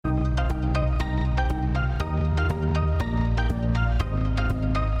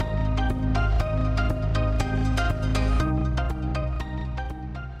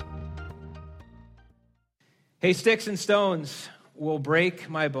Hey, sticks and stones will break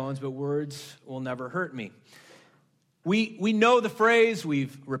my bones, but words will never hurt me. We know the phrase,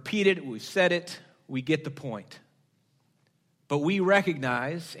 we've repeated it, we've said it, we get the point. But we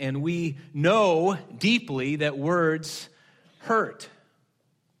recognize and we know deeply that words hurt.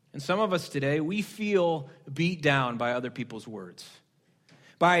 And some of us today, we feel beat down by other people's words,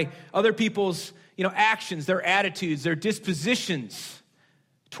 by other people's actions, their attitudes, their dispositions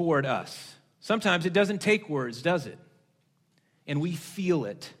toward us. Sometimes it doesn't take words, does it? And we feel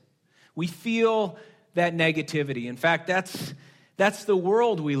it. We feel that negativity. In fact, that's the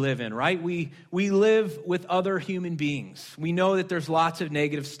world we live in, right? We live with other human beings. We know that there's lots of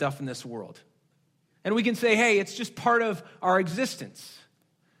negative stuff in this world. And we can say, hey, it's just part of our existence.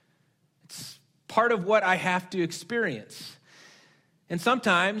 It's part of what I have to experience. And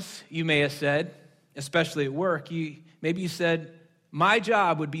sometimes you may have said, especially at work, maybe you said, my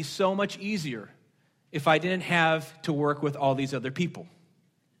job would be so much easier if I didn't have to work with all these other people,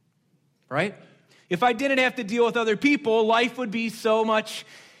 right? If I didn't have to deal with other people, life would be so much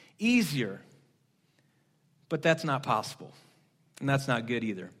easier. But that's not possible, and that's not good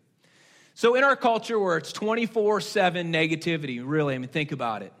either. So in our culture where it's 24/7 negativity, really, think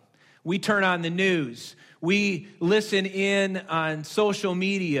about it. We turn on the news. We listen in on social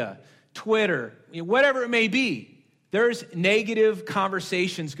media, Twitter, whatever it may be. There's negative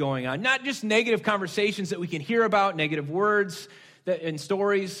conversations going on. Not just negative conversations that we can hear about, negative words and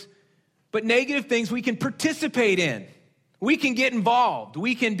stories, but negative things we can participate in. We can get involved.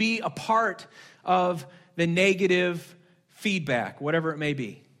 We can be a part of the negative feedback, whatever it may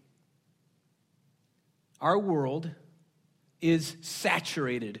be. Our world is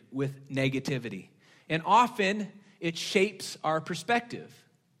saturated with negativity. And often it shapes our perspective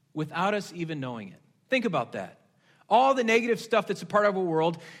without us even knowing it. Think about that. All the negative stuff that's a part of our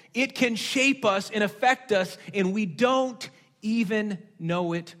world, it can shape us and affect us, and we don't even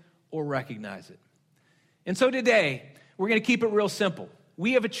know it or recognize it. And so today, we're going to keep it real simple.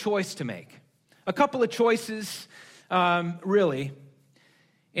 We have a choice to make. A couple of choices, really.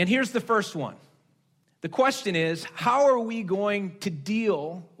 And here's the first one. The question is, how are we going to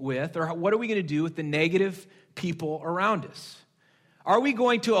deal with, or what are we going to do with the negative people around us? Are we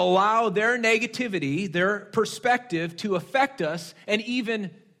going to allow their negativity, their perspective to affect us and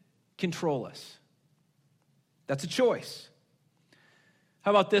even control us? That's a choice. How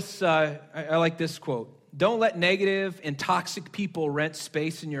about this? I like this quote. Don't let negative and toxic people rent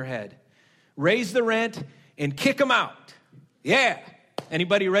space in your head. Raise the rent and kick them out. Yeah.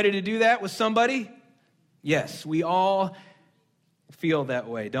 Anybody ready to do that with somebody? Yes, we all feel that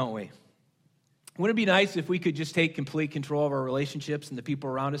way, don't we? Wouldn't it be nice if we could just take complete control of our relationships and the people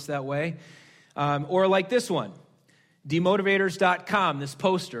around us that way? Or like this one, demotivators.com, this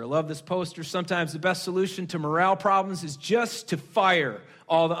poster. I love this poster. Sometimes the best solution to morale problems is just to fire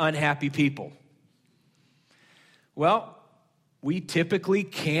all the unhappy people. Well, we typically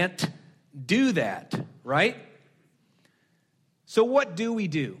can't do that, right? So what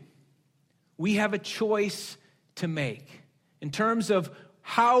do? We have a choice to make in terms of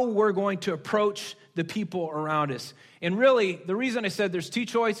how we're going to approach the people around us. And really, the reason I said there's two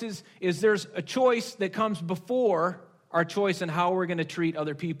choices is there's a choice that comes before our choice in how we're going to treat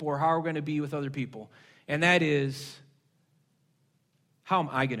other people or how we're going to be with other people. And that is, how am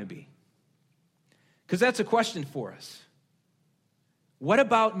I going to be? Because that's a question for us. What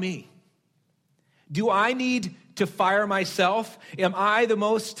about me? Do I need to fire myself? Am I the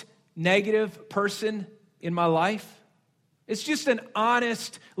most negative person in my life? It's just an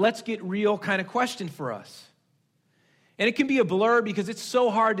honest, let's get real kind of question for us. And it can be a blur because it's so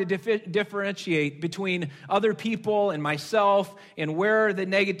hard to differentiate between other people and myself and where the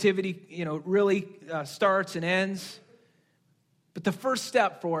negativity, really starts and ends. But the first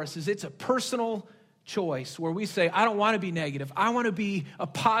step for us is it's a personal choice where we say, I don't want to be negative. I want to be a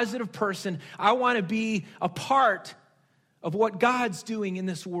positive person. I want to be a part of what God's doing in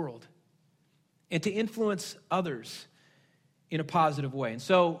this world and to influence others in a positive way. And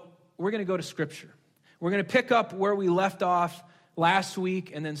so we're going to go to Scripture. We're going to pick up where we left off last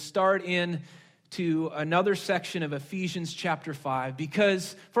week and then start in to another section of Ephesians chapter 5,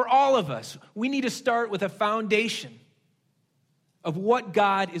 because for all of us, we need to start with a foundation of what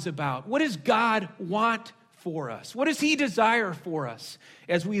God is about. What does God want for us? What does He desire for us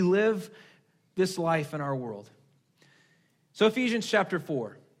as we live this life in our world? So Ephesians chapter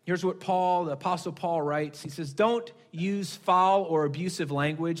 4. Here's what the Apostle Paul writes. He says, don't use foul or abusive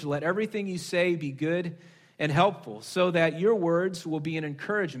language. Let everything you say be good and helpful, so that your words will be an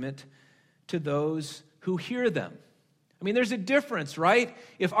encouragement to those who hear them. I mean, there's a difference, right?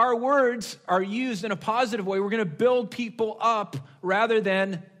 If our words are used in a positive way, we're going to build people up rather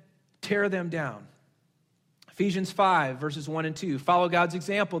than tear them down. Ephesians 5, verses 1 and 2. Follow God's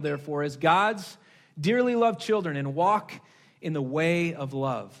example, therefore, as God's dearly loved children, and walk in the way of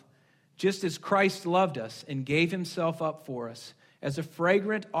love, just as Christ loved us and gave himself up for us as a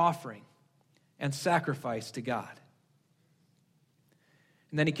fragrant offering and sacrifice to God.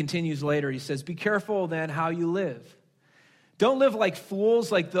 And then he continues later, he says, be careful then how you live. Don't live like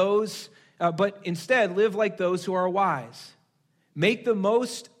fools like those, but instead live like those who are wise. Make the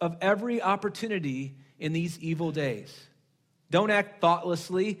most of every opportunity in these evil days. Don't act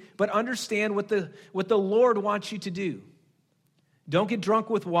thoughtlessly, but understand what the Lord wants you to do. Don't get drunk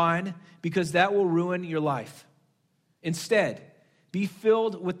with wine, because that will ruin your life. Instead, be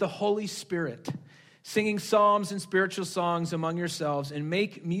filled with the Holy Spirit, singing psalms and spiritual songs among yourselves, and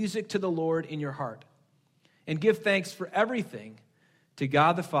make music to the Lord in your heart. And give thanks for everything to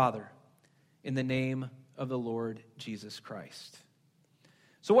God the Father in the name of the Lord Jesus Christ.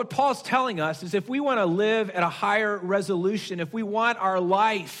 So what Paul's telling us is if we want to live at a higher resolution, if we want our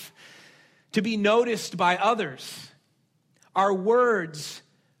life to be noticed by others, our words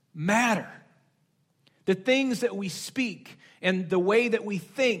matter. The things that we speak and the way that we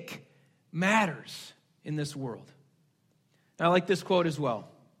think matters in this world. And I like this quote as well.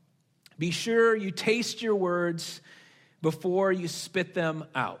 Be sure you taste your words before you spit them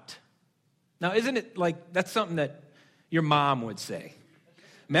out. Now, isn't it like that's something that your mom would say?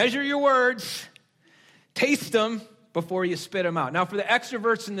 Measure your words, taste them before you spit them out. Now, for the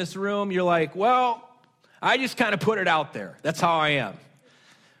extroverts in this room, you're like, well, I just kind of put it out there. That's how I am.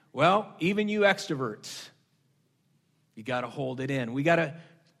 Well, even you extroverts, you got to hold it in. We got to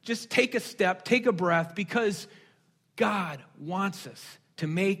just take a step, take a breath, because God wants us to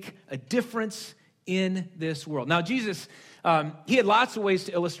make a difference in this world. Now, Jesus, he had lots of ways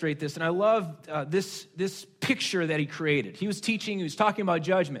to illustrate this, and I love this picture that he created. He was teaching, he was talking about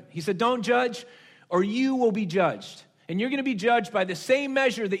judgment. He said, don't judge, or you will be judged. And you're going to be judged by the same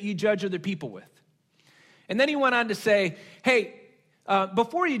measure that you judge other people with. And then he went on to say, hey,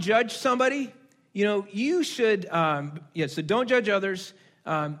 before you judge somebody, you should, so don't judge others.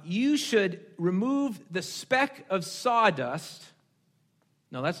 You should remove the speck of sawdust.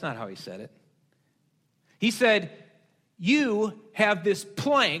 No, that's not how he said it. He said, you have this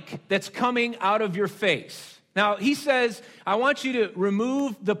plank that's coming out of your face. Now, he says, I want you to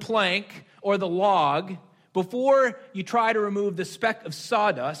remove the plank or the log before you try to remove the speck of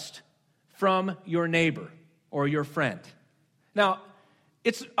sawdust from your neighbor or your friend. Now,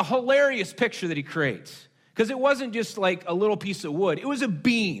 it's a hilarious picture that he creates, because it wasn't just like a little piece of wood. It was a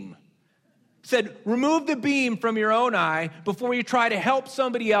beam. He said, remove the beam from your own eye before you try to help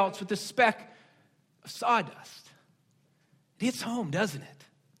somebody else with a speck of sawdust. It hits home, doesn't it?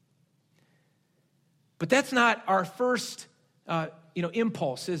 But that's not our first,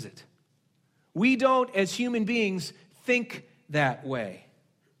 impulse, is it? We don't, as human beings, think that way.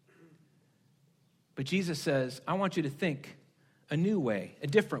 But Jesus says, I want you to think a new way, a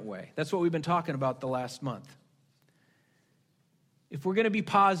different way. That's what we've been talking about the last month. If we're going to be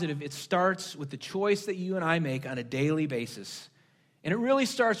positive, it starts with the choice that you and I make on a daily basis. And it really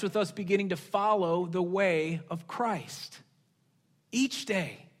starts with us beginning to follow the way of Christ each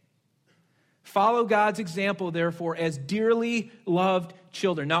day. Follow God's example, therefore, as dearly loved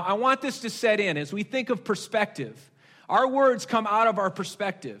children. Now, I want this to set in as we think of perspective. Our words come out of our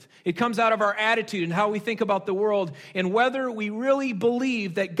perspective. It comes out of our attitude and how we think about the world, and whether we really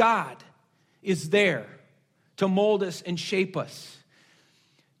believe that God is there to mold us and shape us.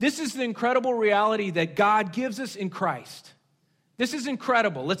 This is the incredible reality that God gives us in Christ. This is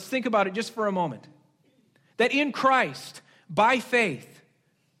incredible. Let's think about it just for a moment. That in Christ, by faith,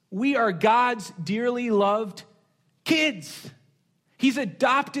 we are God's dearly loved kids. He's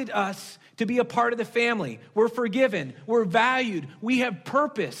adopted us to be a part of the family. We're forgiven. We're valued. We have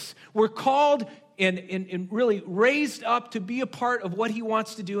purpose. We're called and really raised up to be a part of what he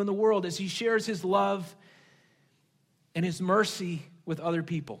wants to do in the world as he shares his love and his mercy with other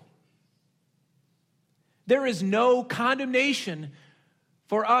people. There is no condemnation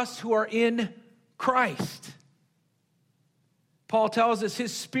for us who are in Christ. Paul tells us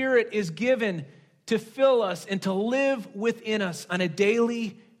his Spirit is given to fill us and to live within us on a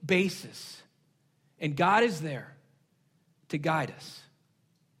daily basis. And God is there to guide us.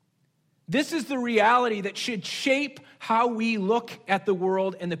 This is the reality that should shape how we look at the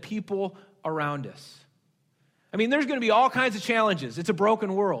world and the people around us. I mean, there's going to be all kinds of challenges. It's a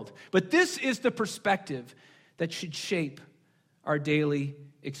broken world. But this is the perspective that should shape our daily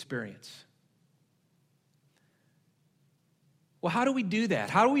experience. Well, how do we do that?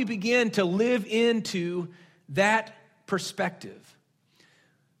 How do we begin to live into that perspective?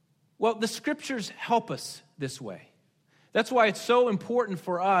 Well, the scriptures help us this way. That's why it's so important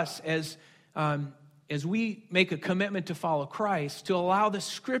for us as we make a commitment to follow Christ, to allow the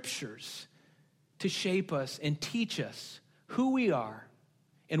scriptures to shape us and teach us who we are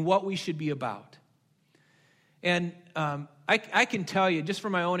and what we should be about. And I can tell you, just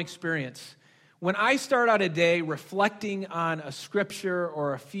from my own experience, when I start out a day reflecting on a scripture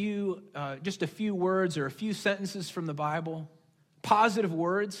or just a few words or a few sentences from the Bible, positive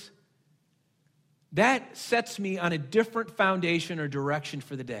words, that sets me on a different foundation or direction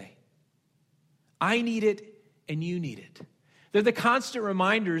for the day. I need it and you need it. They're the constant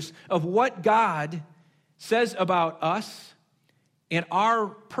reminders of what God says about us and our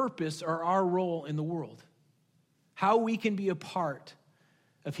purpose or our role in the world. How we can be a part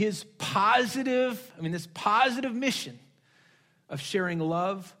of his this positive mission of sharing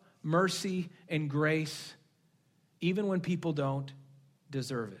love, mercy, and grace, even when people don't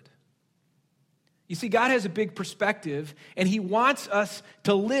deserve it. You see, God has a big perspective, and he wants us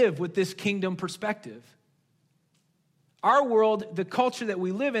to live with this kingdom perspective. Our world, the culture that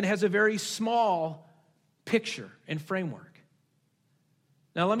we live in, has a very small picture and framework.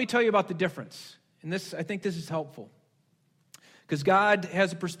 Now, let me tell you about the difference. And I think this is helpful. Because God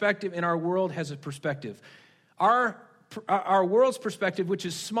has a perspective and our world has a perspective. Our world's perspective, which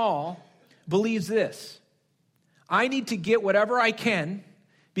is small, believes this: I need to get whatever I can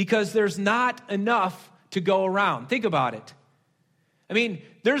because there's not enough to go around. Think about it. I mean,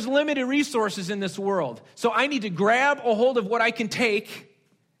 there's limited resources in this world. So I need to grab a hold of what I can take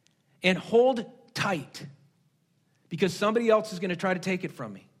and hold tight because somebody else is going to try to take it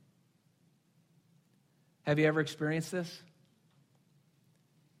from me. Have you ever experienced this?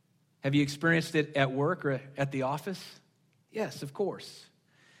 Have you experienced it at work or at the office? Yes, of course.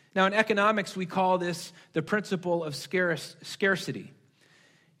 Now, in economics, we call this the principle of scarcity.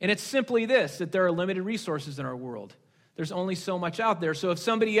 And it's simply this, that there are limited resources in our world. There's only so much out there. So if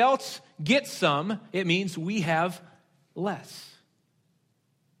somebody else gets some, it means we have less.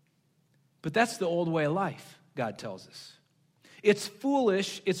 But that's the old way of life, God tells us. It's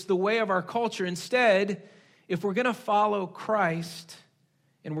foolish. It's the way of our culture. Instead, if we're going to follow Christ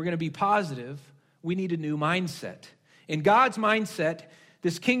and we're going to be positive, we need a new mindset. In God's mindset,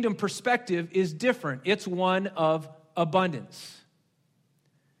 this kingdom perspective is different. It's one of abundance.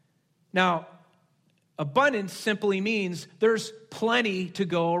 Now, abundance simply means there's plenty to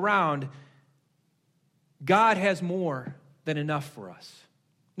go around. God has more than enough for us.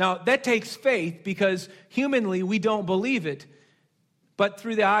 Now, that takes faith because humanly we don't believe it. But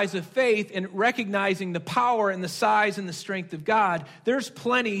through the eyes of faith and recognizing the power and the size and the strength of God, there's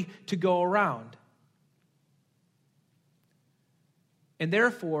plenty to go around. And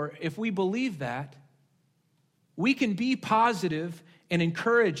therefore, if we believe that, we can be positive and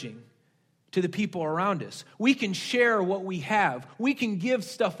encouraging to the people around us. We can share what we have. We can give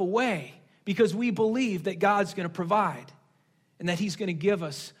stuff away because we believe that God's going to provide and that he's going to give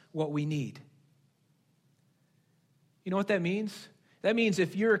us what we need. You know what that means? That means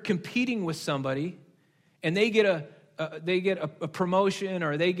if you're competing with somebody and they get a promotion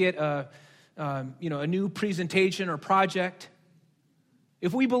or they get a new presentation or project,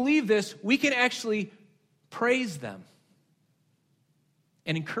 if we believe this, we can actually praise them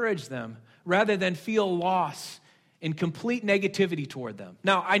and encourage them rather than feel loss and complete negativity toward them.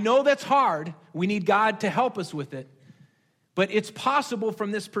 Now, I know that's hard. We need God to help us with it. But it's possible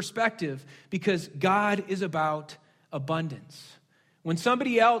from this perspective because God is about abundance. When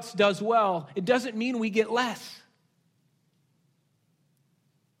somebody else does well, it doesn't mean we get less.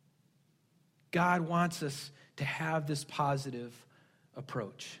 God wants us to have this positive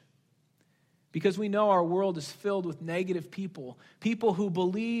approach. Because we know our world is filled with negative people who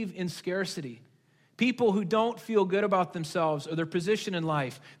believe in scarcity, people who don't feel good about themselves or their position in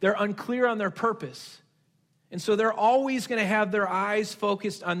life. They're unclear on their purpose. And so they're always going to have their eyes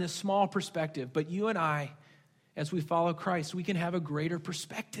focused on this small perspective. But you and I, as we follow Christ, we can have a greater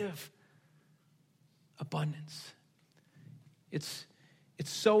perspective. Abundance. It's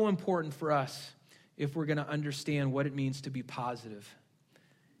so important for us if we're going to understand what it means to be positive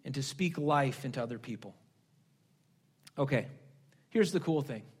and to speak life into other people. Okay, here's the cool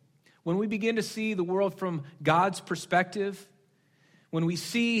thing. When we begin to see the world from God's perspective, when we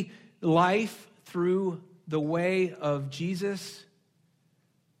see life through the way of Jesus,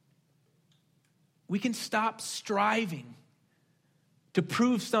 we can stop striving to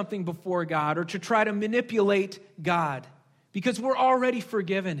prove something before God or to try to manipulate God because we're already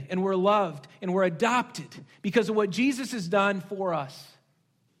forgiven and we're loved and we're adopted because of what Jesus has done for us.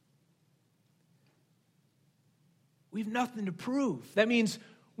 We have nothing to prove. That means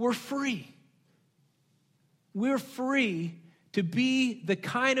we're free. We're free to be the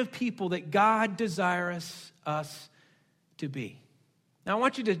kind of people that God desires us to be. Now, I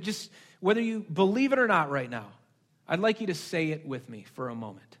want you to just, whether you believe it or not right now, I'd like you to say it with me for a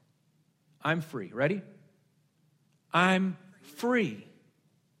moment. I'm free. Ready? I'm free.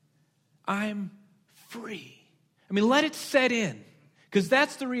 I'm free. I mean, let it set in, because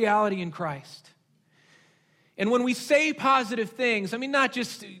that's the reality in Christ. And when we say positive things, I mean, not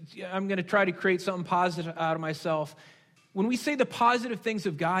just, I'm going to try to create something positive out of myself. When we say the positive things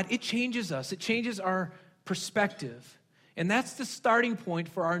of God, it changes us. It changes our perspective. And that's the starting point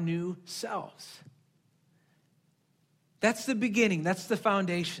for our new selves. That's the beginning. That's the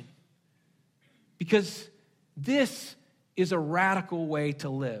foundation. Because this is a radical way to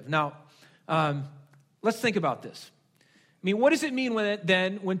live. Now, let's think about this. I mean, what does it mean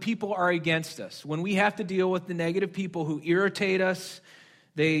when people are against us? When we have to deal with the negative people who irritate us,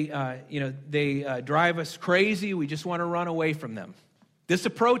 they drive us crazy. We just want to run away from them. This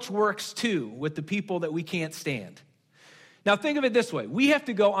approach works too with the people that we can't stand. Now, think of it this way. We have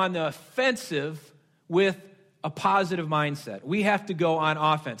to go on the offensive with a positive mindset. We have to go on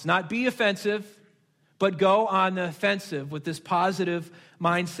offense, not be offensive, but go on the offensive with this positive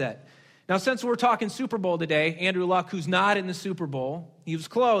mindset. Now, since we're talking Super Bowl today, Andrew Luck, who's not in the Super Bowl, he was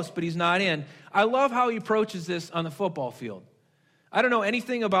close, but he's not in. I love how he approaches this on the football field. I don't know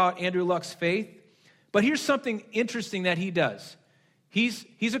anything about Andrew Luck's faith, but here's something interesting that he does. He's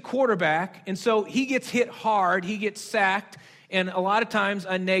a quarterback, and so he gets hit hard, he gets sacked, and a lot of times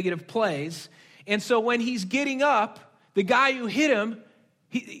on negative plays. And so when he's getting up, the guy who hit him,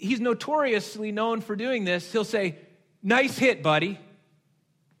 he's notoriously known for doing this. He'll say, "Nice hit, buddy,"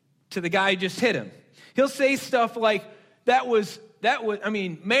 to the guy who just hit him. He'll say stuff like, that was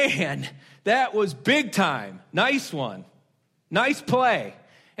big time. Nice one. Nice play.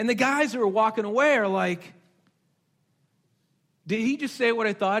 And the guys who are walking away are like, did he just say what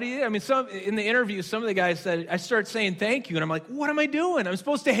I thought he did? I mean, in the interview, some of the guys said, I start saying thank you, and I'm like, what am I doing? I'm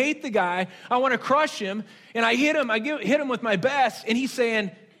supposed to hate the guy. I want to crush him, and I hit him. Hit him with my best, and he's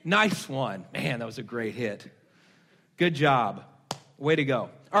saying, nice one. Man, that was a great hit. Good job. Way to go.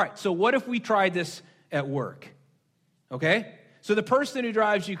 All right, so what if we tried this at work? Okay? So the person who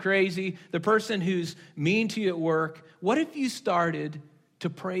drives you crazy, the person who's mean to you at work, what if you started to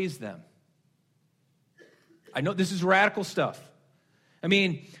praise them? I know this is radical stuff. I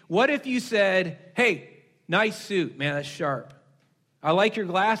mean, what if you said, hey, nice suit, man, that's sharp. I like your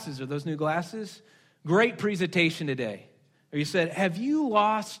glasses. Are those new glasses? Great presentation today. Or you said, have you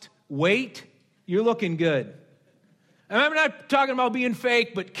lost weight? You're looking good. And I'm not talking about being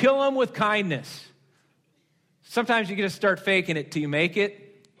fake, but kill them with kindness. Sometimes you just start faking it till you make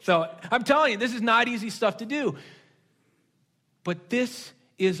it. So I'm telling you, this is not easy stuff to do. But this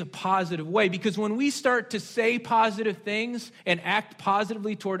is a positive way, because when we start to say positive things and act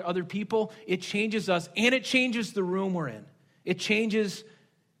positively toward other people, it changes us and it changes the room we're in. It changes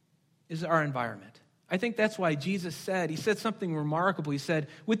our environment. I think that's why Jesus said something remarkable. He said,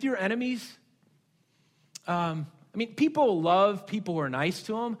 with your enemies, people love people who are nice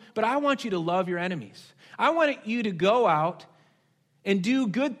to them, but I want you to love your enemies. I want you to go out and do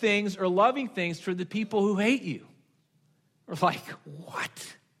good things or loving things for the people who hate you. We're like,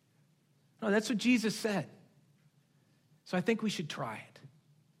 what? No, that's what Jesus said. So I think we should try it.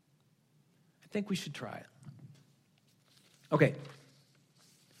 Okay.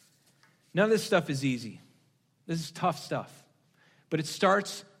 None of this stuff is easy. This is tough stuff. But it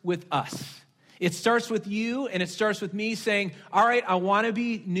starts with us. It starts with you, and it starts with me saying, all right, I want to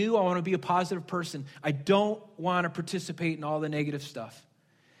be new. I want to be a positive person. I don't want to participate in all the negative stuff.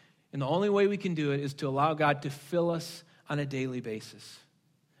 And the only way we can do it is to allow God to fill us on a daily basis.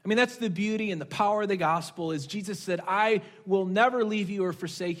 I mean, that's the beauty and the power of the gospel is Jesus said, I will never leave you or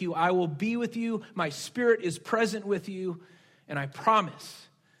forsake you. I will be with you. My Spirit is present with you, and I promise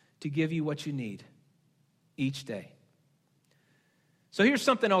to give you what you need each day. So here's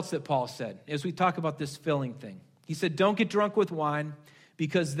something else that Paul said as we talk about this filling thing. He said, don't get drunk with wine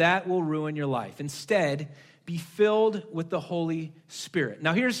because that will ruin your life. Instead, be filled with the Holy Spirit.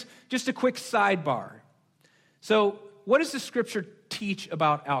 Now here's just a quick sidebar. So what does the scripture teach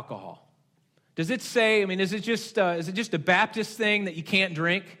about alcohol? Does it say, is it just a Baptist thing that you can't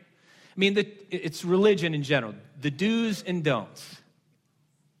drink? It's religion in general, the do's and don'ts.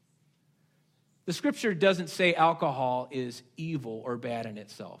 The scripture doesn't say alcohol is evil or bad in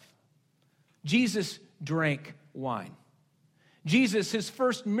itself. Jesus drank wine. Jesus, his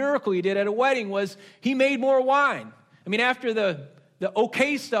first miracle he did at a wedding was he made more wine. I mean, after the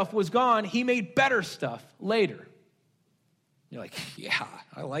okay stuff was gone, he made better stuff later. You're like, yeah,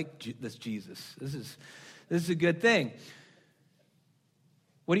 I like this Jesus. This is a good thing.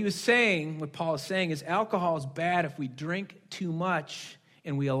 What he was saying, what Paul is saying, is alcohol is bad if we drink too much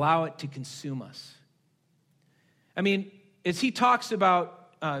and we allow it to consume us. I mean, as he talks about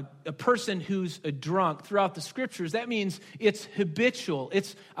a person who's a drunk throughout the scriptures, that means it's habitual.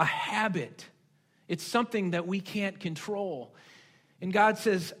 It's a habit. It's something that we can't control. And God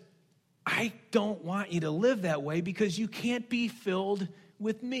says, I don't want you to live that way because you can't be filled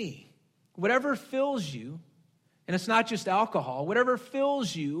with me. Whatever fills you, and it's not just alcohol, whatever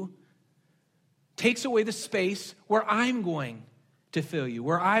fills you takes away the space where I'm going to fill you,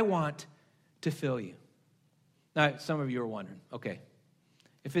 where I want to fill you. Now, some of you are wondering, okay,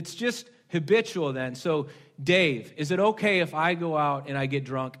 if it's just habitual then, so Dave, is it okay if I go out and I get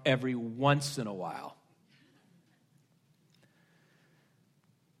drunk every once in a while?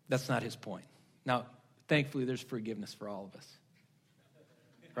 That's not his point. Now, thankfully, there's forgiveness for all of us,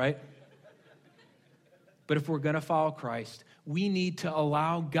 right? But if we're going to follow Christ, we need to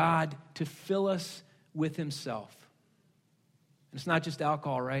allow God to fill us with himself. And it's not just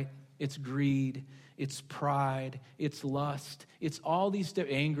alcohol, right? It's greed, it's pride, it's lust, it's all these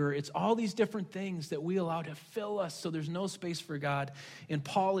anger, it's all these different things that we allow to fill us so there's no space for God. And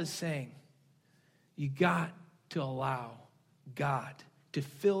Paul is saying, you got to allow God to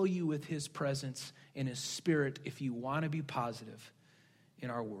fill you with his presence and his spirit if you want to be positive in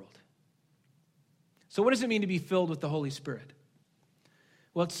our world. So what does it mean to be filled with the Holy Spirit?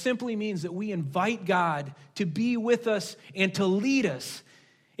 Well, it simply means that we invite God to be with us and to lead us.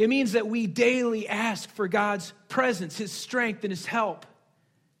 It means that we daily ask for God's presence, his strength, and his help.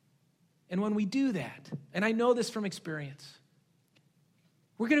 And when we do that, and I know this from experience,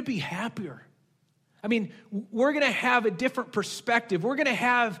 we're going to be happier. I mean, we're going to have a different perspective. We're going to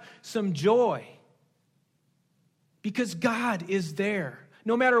have some joy because God is there.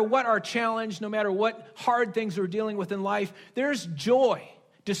 No matter what our challenge, no matter what hard things we're dealing with in life, there's joy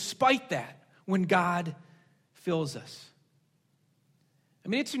despite that when God fills us. I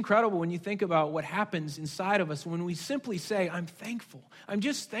mean, it's incredible when you think about what happens inside of us when we simply say, I'm thankful. I'm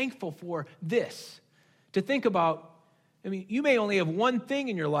just thankful for this. To think about, I mean, you may only have one thing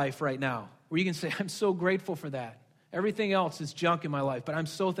in your life right now where you can say, I'm so grateful for that. Everything else is junk in my life, but I'm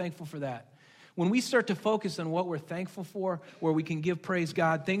so thankful for that. When we start to focus on what we're thankful for, where we can give praise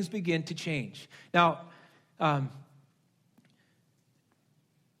God, things begin to change. Now, when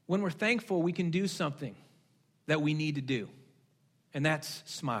we're thankful, we can do something that we need to do, and that's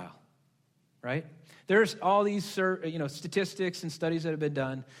smile, right? There's all these statistics and studies that have been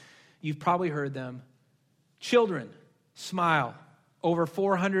done. You've probably heard them. Children smile over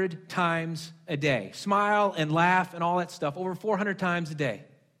 400 times a day. Smile and laugh and all that stuff over 400 times a day.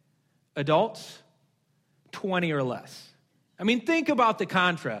 Adults, 20 or less. I mean, think about the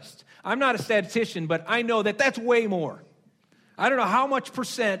contrast. I'm not a statistician, but I know that that's way more. I don't know how much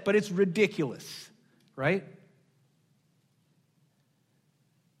percent, but it's ridiculous, right?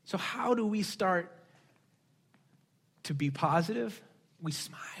 So how do we start to be positive? We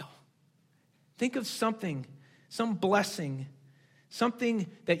smile. Think of something, some blessing, something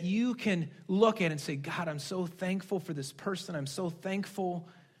that you can look at and say, God, I'm so thankful for this person. I'm so thankful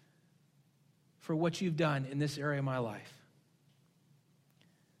for what you've done in this area of my life.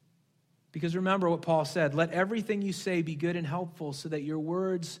 Because remember what Paul said, let everything you say be good and helpful so that your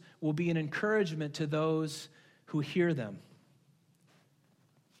words will be an encouragement to those who hear them.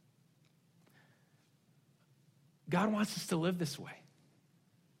 God wants us to live this way.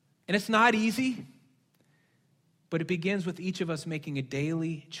 And it's not easy, but it begins with each of us making a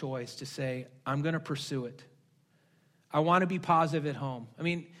daily choice to say, I'm going to pursue it. I want to be positive at home. I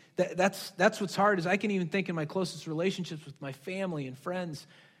mean, that's what's hard is I can even think in my closest relationships with my family and friends,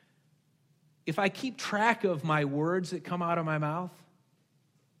 if I keep track of my words that come out of my mouth,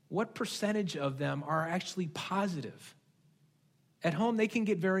 what percentage of them are actually positive? At home, they can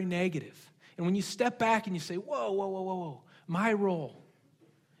get very negative. And when you step back and you say, whoa, my role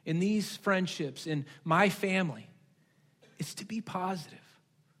in these friendships, in my family, is to be positive.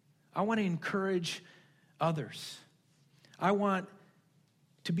 I want to encourage others. I want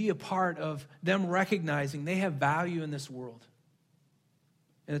to be a part of them recognizing they have value in this world.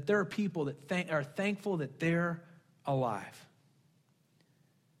 And that there are people that are thankful that they're alive.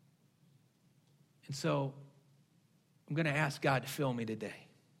 And so I'm going to ask God to fill me today.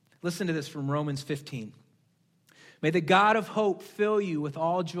 Listen to this from Romans 15. May the God of hope fill you with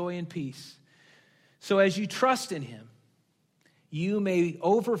all joy and peace, so as you trust in him, you may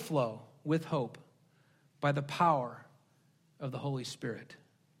overflow with hope by the power of the Holy Spirit.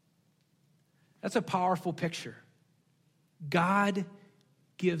 That's a powerful picture. God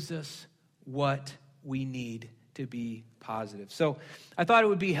gives us what we need to be positive. So I thought it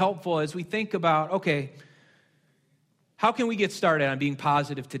would be helpful as we think about, okay, how can we get started on being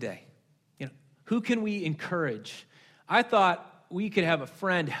positive today? Who can we encourage? I thought we could have a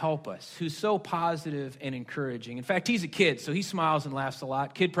friend help us who's so positive and encouraging. In fact, he's a kid, so he smiles and laughs a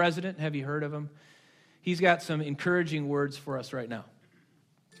lot. Kid president, have you heard of him? He's got some encouraging words for us right now.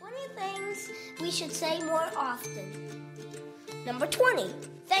 20 things we should say more often. Number 20,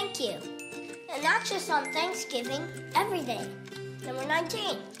 thank you. And not just on Thanksgiving, every day. Number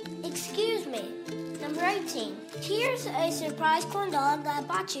 19, excuse me. Number 18, here's a surprise corn dog that I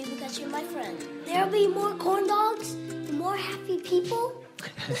bought you because you're my friend. There'll be more corn dogs and more happy people.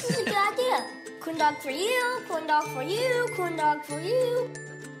 This is a good idea. Corn dog for you, corn dog for you, corn dog for you.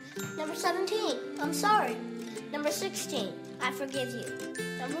 Number 17, I'm sorry. Number 16, I forgive you.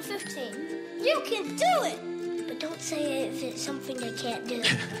 Number 15, you can do it. But don't say it if it's something they can't do.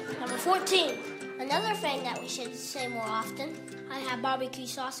 Number 14, another thing that we should say more often, I have barbecue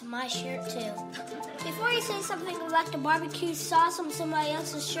sauce in my shirt too. Before you say something about the barbecue sauce on somebody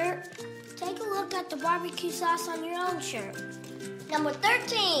else's shirt, take a look at the barbecue sauce on your own shirt. Number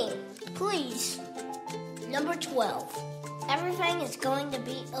 13, please. Number 12, everything is going to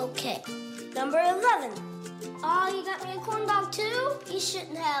be okay. Number 11, oh, you got me a corn dog too? You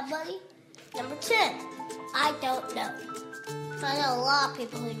shouldn't have, buddy. Number 10, I don't know. I know a lot of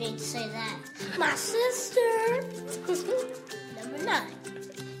people who need to say that. My sister. Number 9.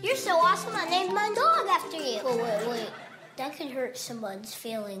 You're so awesome, I named my dog after you. Oh, wait. That could hurt someone's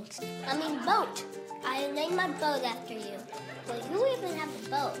feelings. I mean, boat. I named my boat after you. Wait, who even has a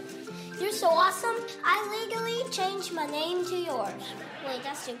boat? You're so awesome, I legally changed my name to yours. Wait,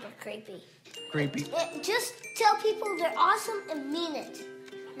 that's super creepy. Creepy. Just tell people they're awesome and mean it.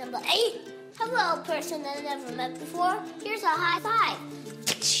 Number 8. Hello, person that I never met before. Here's a high five.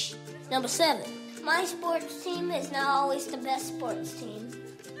 Number 7. My sports team is not always the best sports team.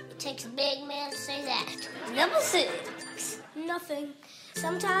 It takes a big man to say that. Number 6. Nothing.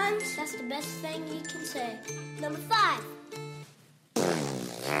 Sometimes that's the best thing you can say. Number 5.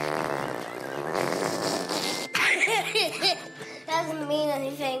 Doesn't mean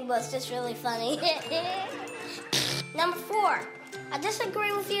anything, but it's just really funny. Number 4. I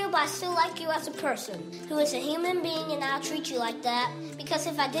disagree with you, but I still like you as a person who is a human being, and I'll treat you like that. Because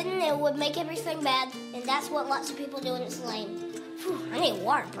if I didn't, it would make everything bad, and that's what lots of people do, and it's lame. Whew, I need a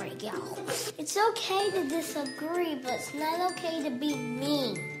water break, y'all. It's okay to disagree, but it's not okay to be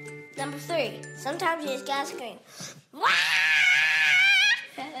mean. Number 3, sometimes you just gotta scream.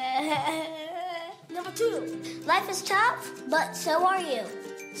 Number 2, life is tough, but so are you.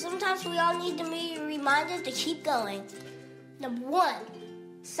 Sometimes we all need to be reminded to keep going. Number 1,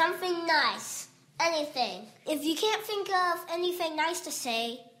 something nice. Anything. If you can't think of anything nice to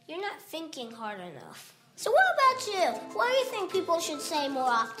say, you're not thinking hard enough. So what about you? What do you think people should say more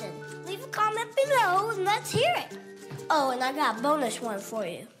often? Leave a comment below and let's hear it. Oh, and I got a bonus one for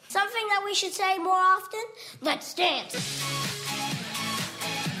you. Something that we should say more often? Let's dance.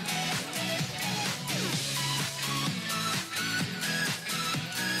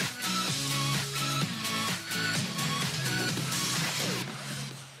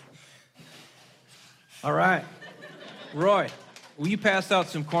 All right. Roy, will you pass out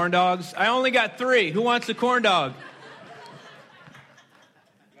some corn dogs? I only got 3. Who wants a corn dog?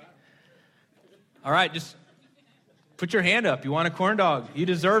 All right, just put your hand up. You want a corn dog? You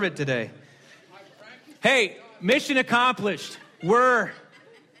deserve it today. Hey, mission accomplished. We're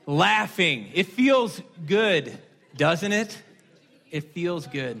laughing. It feels good, doesn't it? It feels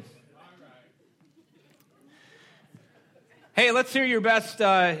good. Hey, let's hear your best.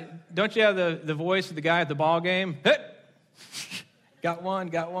 Don't you have the voice of the guy at the ball game? Hey! Got one.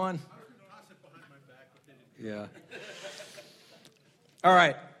 Yeah. All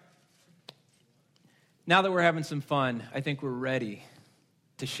right. Now that we're having some fun, I think we're ready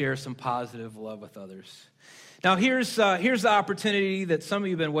to share some positive love with others. Now, here's the opportunity that some of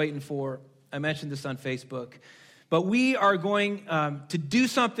you have been waiting for. I mentioned this on Facebook. But we are going to do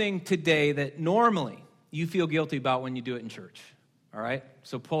something today that normally you feel guilty about when you do it in church. All right?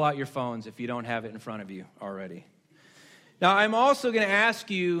 So pull out your phones if you don't have it in front of you already. Now, I'm also going to ask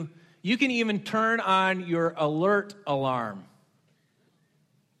you, you can even turn on your alert alarm.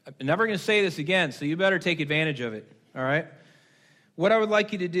 I'm never going to say this again, so you better take advantage of it, all right? What I would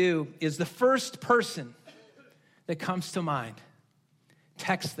like you to do is the first person that comes to mind,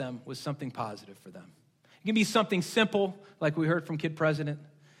 text them with something positive for them. It can be something simple, like we heard from Kid President.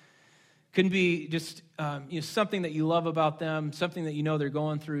 It can be just something that you love about them, something that you know they're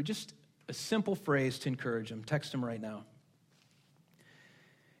going through, just a simple phrase to encourage them. Text them right now.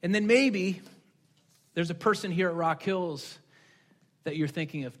 And then maybe there's a person here at Rock Hills that you're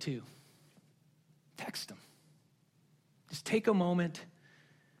thinking of too. Text them. Just take a moment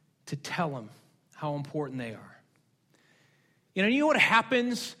to tell them how important they are. You know what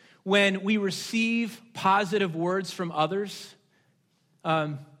happens when we receive positive words from others?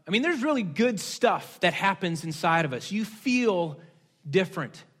 There's really good stuff that happens inside of us. You feel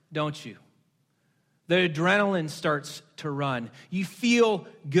different, don't you? The adrenaline starts to run. You feel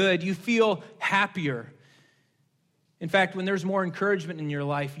good. You feel happier. In fact, when there's more encouragement in your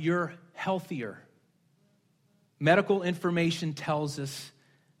life, you're healthier. Medical information tells us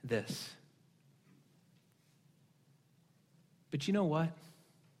this. But you know what?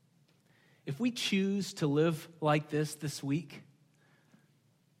 If we choose to live like this week,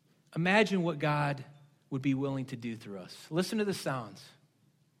 imagine what God would be willing to do through us. Listen to the sounds.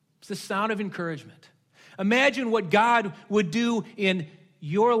 It's the sound of encouragement. Imagine what God would do in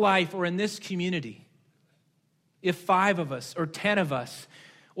your life or in this community if 5 of us or 10 of us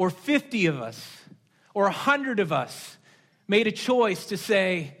or 50 of us or 100 of us made a choice to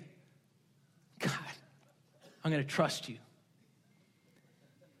say, God, I'm going to trust you.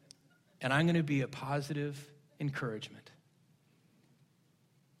 And I'm going to be a positive encouragement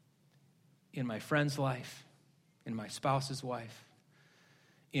in my friend's life, in my spouse's life,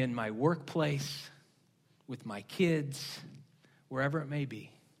 in my workplace, with my kids, wherever it may be.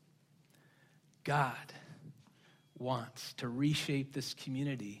 God wants to reshape this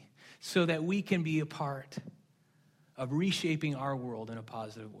community so that we can be a part of reshaping our world in a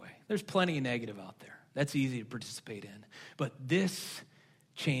positive way. There's plenty of negative out there. That's easy to participate in. But this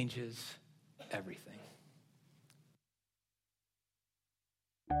changes everything.